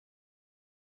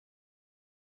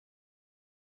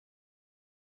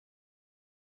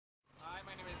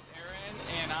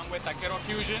with Taquero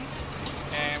Fusion,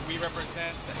 and we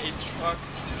represent a truck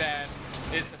that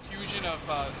is a fusion of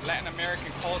Latin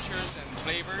American cultures and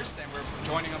flavors, and we're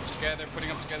joining them together,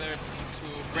 putting them together to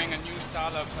bring a new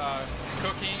style of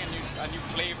cooking, a new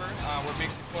flavor. We're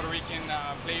mixing Puerto Rican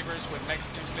flavors with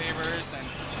Mexican flavors, and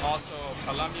also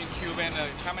Colombian, Cuban, a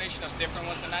combination of different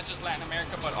ones, and not just Latin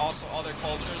America, but also other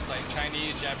cultures like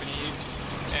Chinese, Japanese.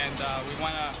 And we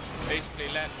want to basically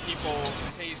let people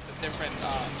taste a different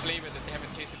flavor that they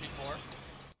haven't tasted before.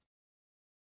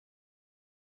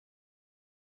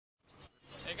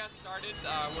 It got started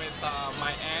with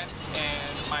my aunt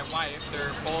and my wife.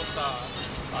 They're both,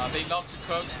 they love to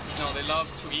cook, they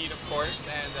love to eat, of course,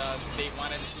 and they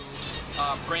wanted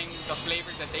to bring the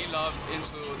flavors that they love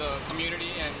into the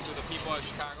community and to the people of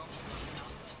Chicago.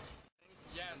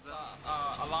 Yes,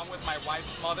 along with my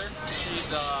wife's mother,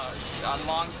 she's a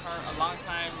long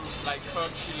time like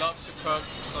cook. She loves to cook,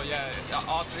 so yeah,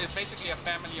 it's basically a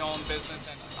family-owned business,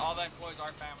 and all the employees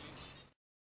are family.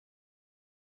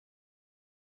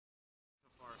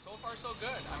 So far, so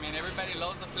good. I mean, everybody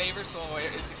loves the flavor, so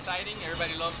it's exciting.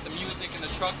 Everybody loves the music in the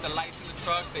truck, the lights in the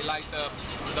truck. They like the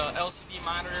LCD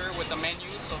monitor with the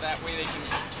menus, so that way they can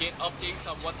get updates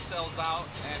of what sells out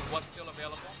and what's still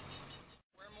available.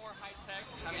 We're more high-tech.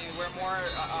 I mean, we're more,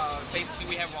 basically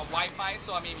we have a Wi-Fi,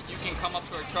 so I mean, you can come up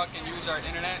to our truck and use our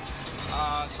internet.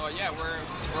 So yeah,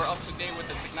 we're up to date with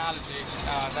the technology.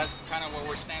 That's kind of where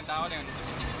we stand out, and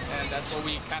that's what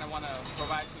we kind of want to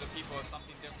provide to the people,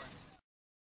 something different.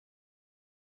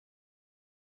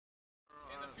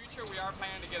 We are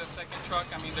planning to get a second truck.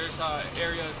 I mean, there's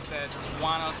areas that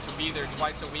want us to be there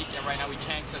twice a week, and right now we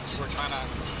can't because we're trying to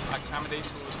accommodate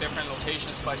to different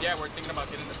locations. But yeah, we're thinking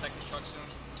about getting the second truck soon.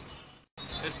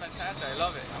 It's fantastic. I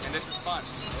love it. I mean, this is fun.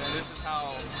 And this is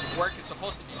how work is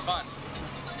supposed to be fun.